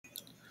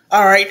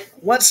All right,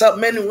 what's up,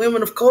 men and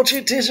women of culture?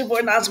 It's your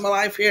boy Nas My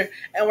Life here,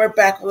 and we're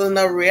back with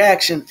another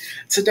reaction.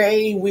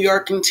 Today we are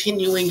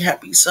continuing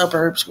Happy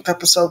Suburbs with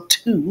episode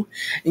 2,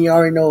 and you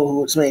already know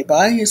who it's made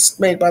by. It's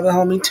made by the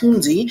homie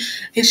Toonsy.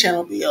 His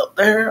channel will be up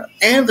there,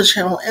 and the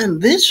channel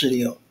and this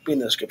video will be in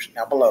the description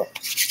down below.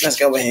 Let's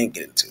go ahead and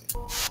get into it.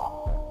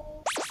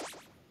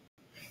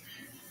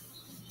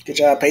 Good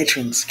job,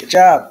 patrons. Good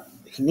job.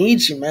 He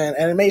needs you, man.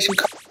 Animation.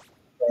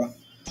 Bro.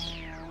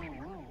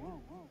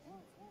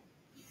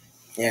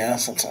 Yeah,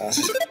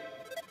 sometimes.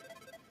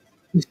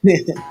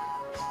 Hey.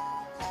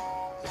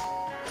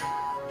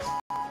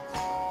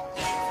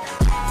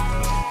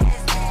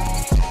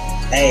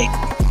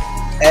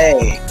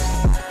 Hey.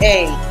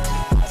 Hey.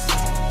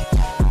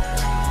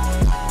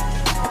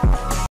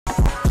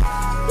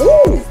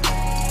 Ooh!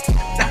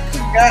 I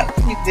forgot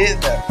you did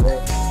that, bro.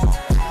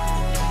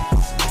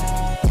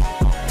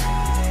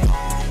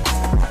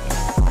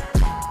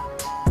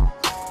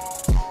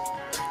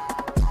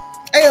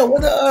 Hey,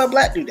 what the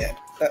black dude at?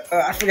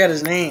 I forgot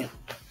his name.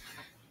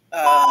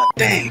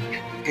 Dang.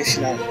 I guess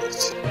you know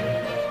this.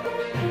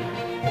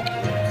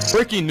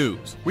 Breaking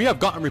news. We have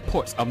gotten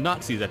reports of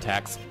Nazis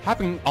attacks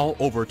happening all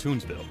over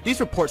Toonsville. These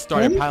reports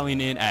started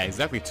piling in at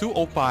exactly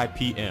 2:05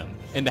 p.m.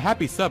 in the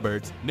Happy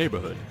Suburbs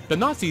neighborhood. The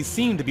Nazis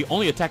seem to be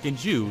only attacking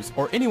Jews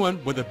or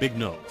anyone with a big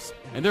nose.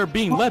 And they're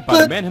being led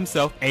by the man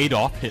himself,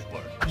 Adolf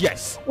Hitler.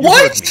 Yes, you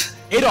heard me.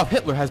 Adolf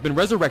Hitler has been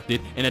resurrected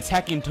and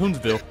attacking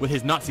Toonsville with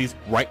his Nazis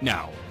right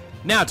now.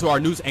 Now to our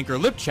news anchor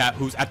Lip Chat,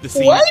 who's at the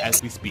scene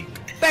as we speak.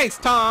 Thanks,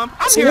 Tom.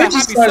 I'm here at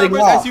Happy Suburbs.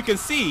 As you can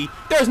see,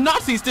 there's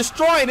Nazis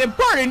destroying and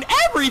burning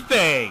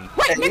everything.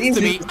 Right next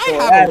to me, I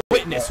have a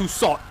witness who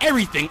saw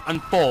everything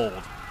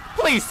unfold.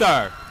 Please,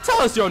 sir,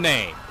 tell us your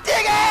name.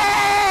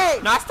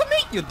 Diggy! Nice to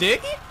meet you,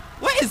 Diggy.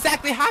 What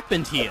exactly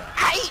happened here?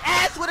 I eat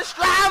ass with a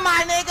straw,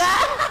 my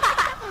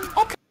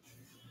nigga! Okay.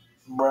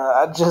 Bruh,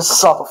 I just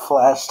saw the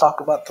Flash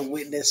talk about the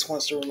witness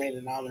wants to remain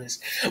anonymous.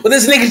 But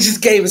this nigga just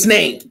gave his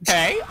name.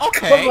 Okay.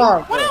 Come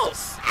on, what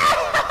else?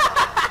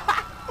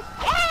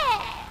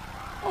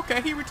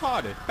 Okay, he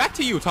retarded. Back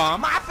to you,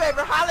 Tom. My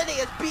favorite holiday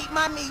is Beat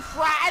My Meat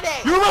Friday.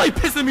 You're really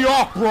pissing me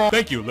off, bro.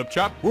 Thank you, Lip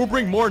Chap. We'll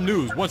bring more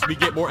news once we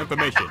get more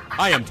information.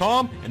 I am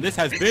Tom, and this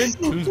has been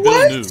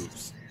Toonsville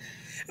News.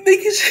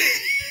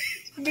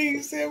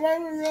 Nigga said my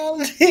favorite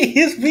holiday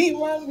is Beat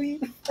My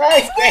Meat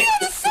Friday.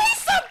 Say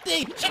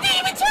something! She didn't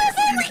even tell us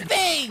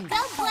everything!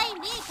 Don't blame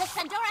me, because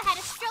Pandora had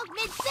a stroke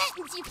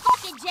mid-sentence, you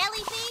fucking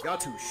jellybean! Y'all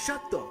two shut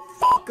the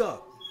fuck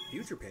up!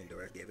 Future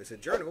Pandora gave us a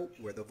journal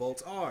where the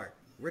vaults are.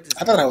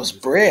 I thought I was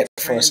bread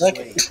for a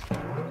second.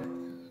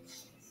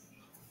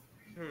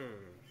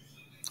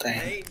 I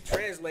ain't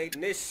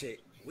translating this shit.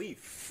 We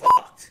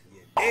fucked,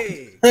 you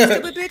dig?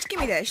 Stupid bitch,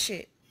 give me that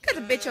shit. Cut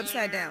the bitch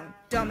upside down,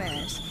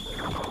 dumbass.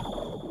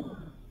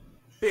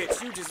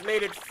 Bitch, you just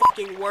made it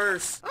fucking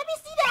worse. Let me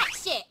see that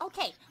shit!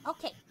 Okay.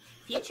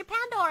 Future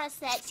Pandora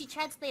said she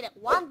translated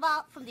one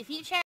vault from the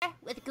future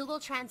with Google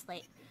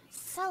Translate.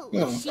 So,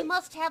 she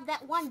must have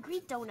that one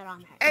Greek donut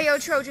on her. Ayo,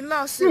 Trojan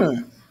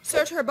lawsuit.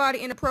 Search her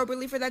body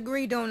inappropriately for that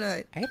Greek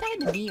donut. Are you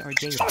talking to me or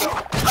Jay? No.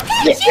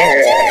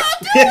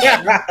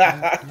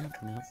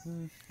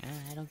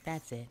 I don't.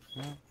 That's it.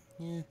 Why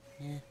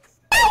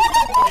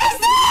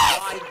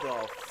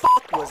the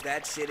fuck was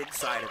that shit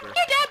inside of her? Your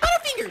dad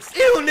Butterfingers!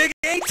 Ew, nigga,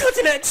 ain't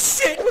touching that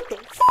shit. What the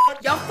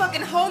fuck? Y'all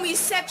fucking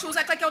homosexuals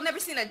act like y'all never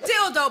seen a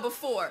dildo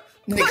before.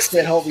 Nigga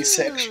said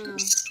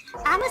homosexuals.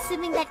 I'm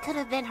assuming that could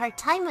have been her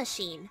time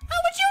machine. How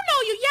would you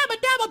know, you yabba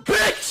dabba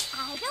bitch?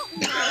 I don't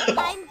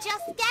know. I'm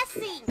just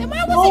guessing. Then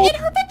why was it in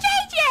her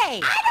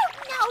vajayjay? I don't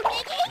know,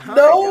 nigga.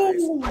 No.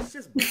 Let's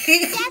just...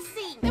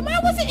 Guessing. Then why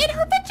was it in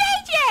her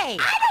vajayjay?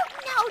 I don't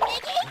know,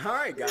 nigga.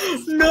 Alright,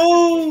 guys.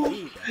 No.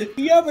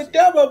 Yabba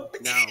dabba.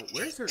 Now,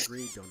 where's her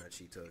green donut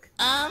she took?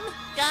 Guys?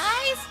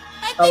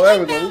 I think There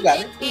we go.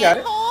 We got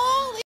it.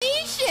 Holy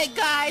shit,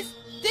 guys.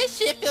 This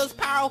shit feels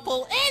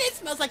powerful and it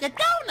smells like a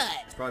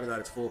donut. It's probably not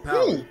its full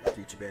power.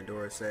 Future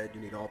Pandora said you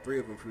need all three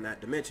of them from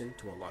that dimension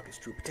to unlock its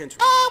true potential.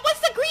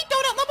 What's the green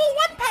donut level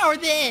 1 power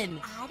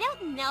then? I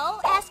don't know.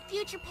 Ask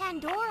Future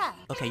Pandora.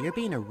 Okay, you're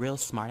being a real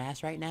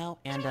smartass right now,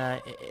 and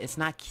it's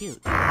not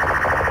cute.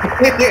 I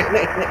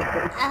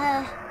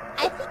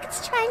think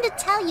it's trying to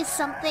tell you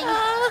something.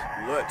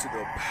 Let to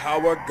the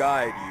power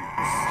guide you.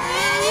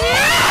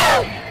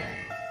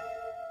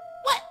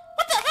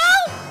 What the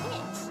hell?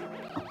 Bitch.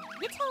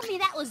 You told me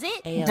that was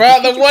it. Hey,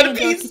 Bro, the Future One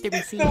Pandora, Piece. keep the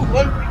receipt. The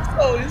One Piece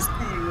OST,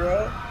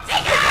 bro.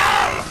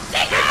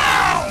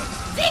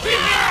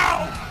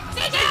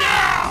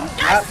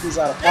 He's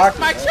out of pocket.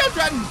 My bro.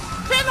 children!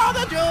 Kill all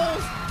the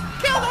Jews!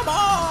 Kill them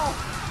all!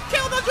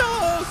 Kill the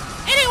Jews!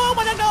 Anyone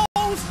with a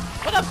nose!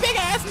 With a big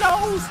ass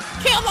nose!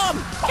 Kill them!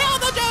 Kill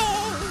the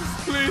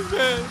Jews! Please,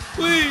 man.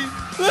 Please.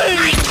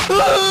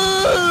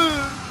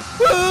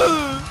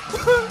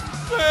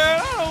 Man, I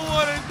don't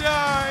want to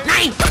die.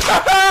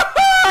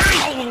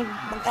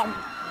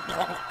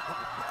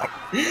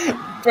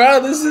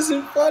 Bro, this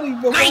isn't funny,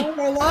 but why am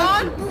I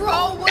laughing?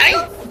 Bro, what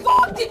the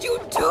fuck did you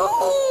do? I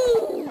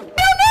don't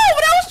know!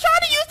 When I was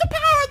trying to use the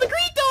power of the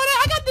green donut,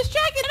 I got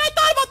distracted and I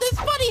thought about this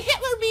funny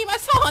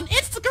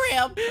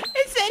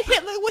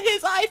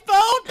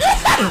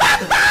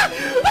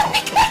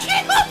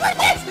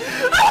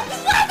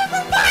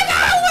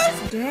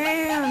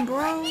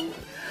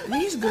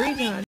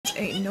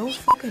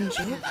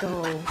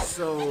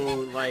So,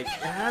 like,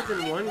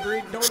 having one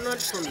Greek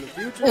donut from the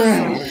future?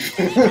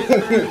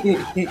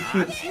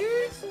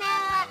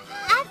 Nah,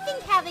 I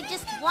think having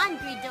just one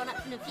green donut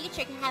from the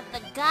future can have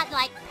the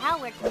godlike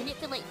power to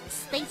manipulate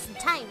space and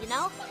time, you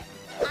know?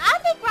 I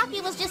think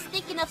Rocky was just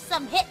thinking of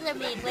some Hitler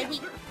meme when he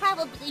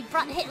probably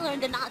brought Hitler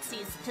and the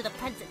Nazis to the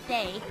present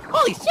day.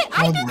 Holy shit,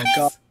 I Oh did my this?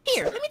 God.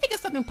 Here, let me think of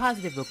something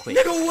positive real quick.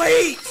 Nigga,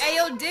 wait! Hey,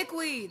 yo,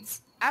 dickweeds.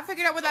 I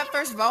figured out where that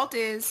first vault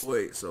is.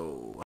 Wait,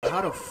 so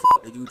how the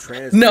fuck did you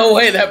translate? No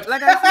way, that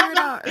Like I figured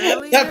out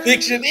earlier. that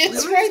picture we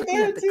is were right just looking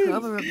there at the too.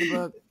 cover of the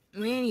book.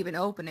 We ain't even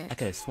open I it.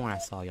 could have sworn I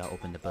saw y'all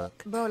open the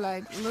book. Bro,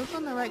 like, look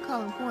on the right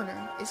column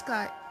corner. It's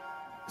got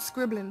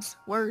scribblings,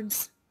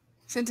 words,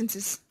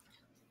 sentences.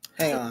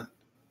 Hang on.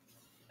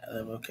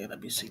 Okay,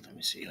 let me see.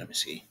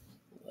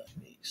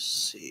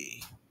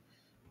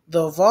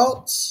 The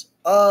vaults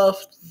of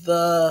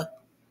the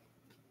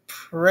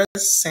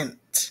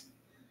present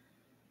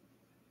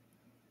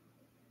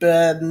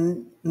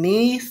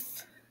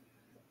beneath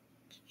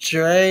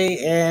Dre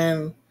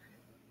and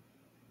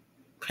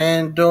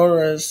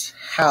Pandora's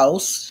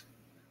house,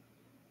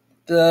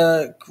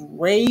 the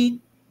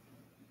Great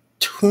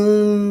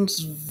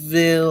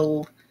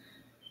Toonsville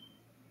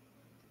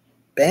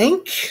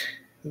Bank,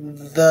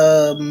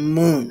 the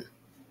moon.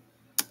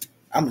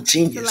 I'm a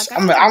genius. So,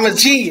 like, I'm a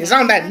genius.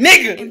 I'm that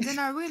nigga. And then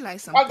I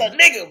realized I'm that something.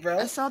 nigga, bro.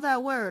 I saw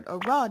that word, a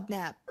rod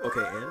nap. Okay,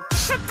 and?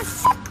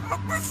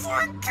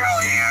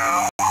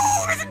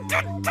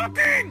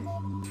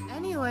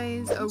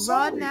 Anyways, a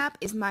rod nap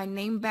is my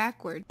name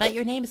backward. But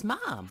your name's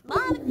Mom.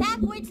 Mom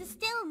backwards is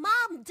still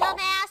mom,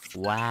 dumbass.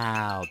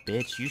 Wow,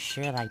 bitch, you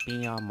sure like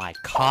being on my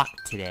cock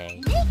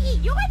today. Nikki,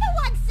 you're the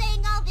one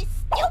saying all this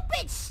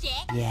stupid shit.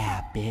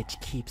 Yeah, bitch,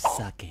 keep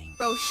sucking.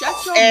 Bro,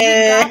 shut your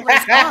big gobblers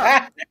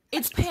up.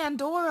 It's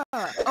Pandora.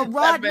 A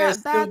rod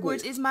man's nap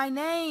backwards stupid. is my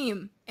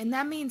name. And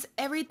that means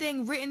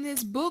everything written in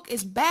this book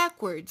is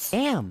backwards.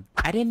 Damn,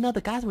 I didn't know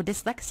the guys were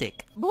dyslexic.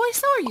 Boy,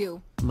 so are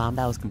you. Mom,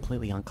 that was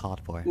completely uncalled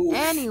for.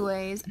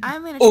 Anyways,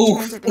 I'm gonna Oof.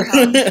 translate the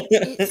house.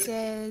 It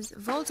says,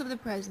 Vaults of the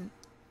Present.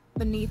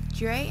 Beneath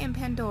Dre and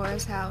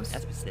Pandora's house,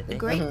 That's the specific.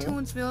 Great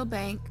Toonsville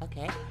Bank,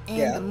 Okay. and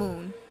Yeah. the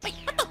moon.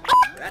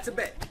 That's a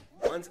bet.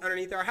 One's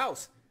underneath our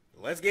house.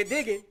 Let's get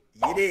digging.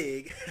 You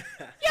dig?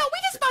 Yo, we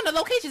just found the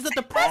locations of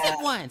the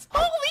present ones.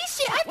 Holy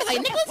shit, I feel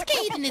like Nicolas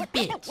Cage in this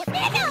bitch.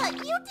 Nigga,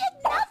 you did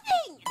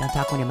nothing. Don't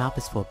talk when your mouth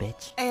is full,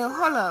 bitch. Hey,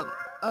 hold up.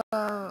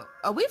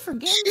 Are we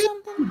forgetting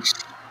something?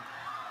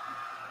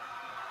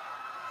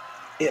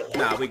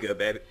 Nah, we good,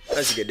 baby.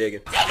 Let's just get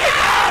digging.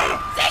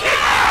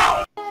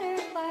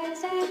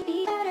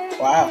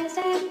 Wow.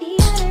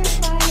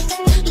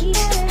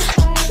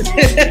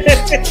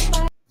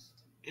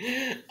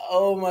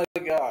 Oh my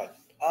God.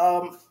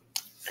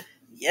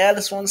 Yeah,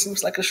 this one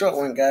seems like a short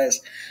one, guys.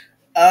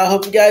 I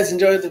hope you guys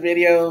enjoyed the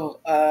video.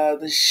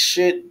 This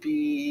should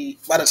be,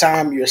 by the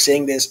time you're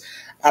seeing this,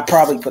 I'll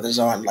probably put this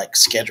on like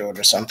scheduled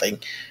or something.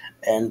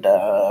 And,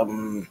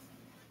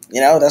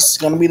 that's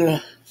going to be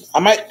I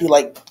might do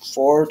like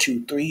 4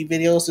 to 3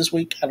 videos this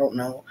week. I don't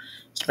know,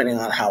 depending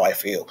on how I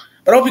feel.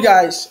 But I hope you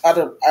guys,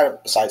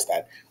 besides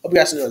that, hope you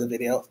guys enjoyed the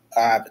video.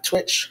 I have a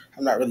Twitch.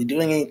 I'm not really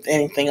doing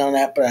anything on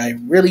that, but I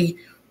really,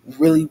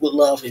 really would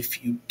love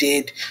if you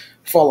did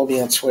follow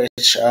me on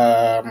Twitch.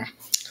 A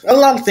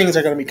lot of things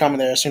are going to be coming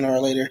there sooner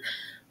or later.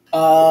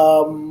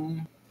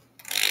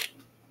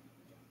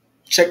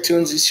 Check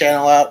Toonsy's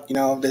channel out.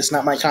 This is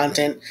not my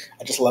content.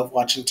 I just love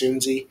watching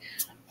Toonsy.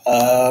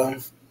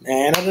 And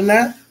other than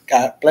that,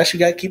 God bless you.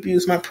 God keep you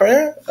is my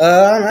prayer.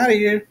 I'm out of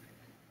here.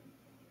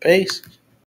 Peace.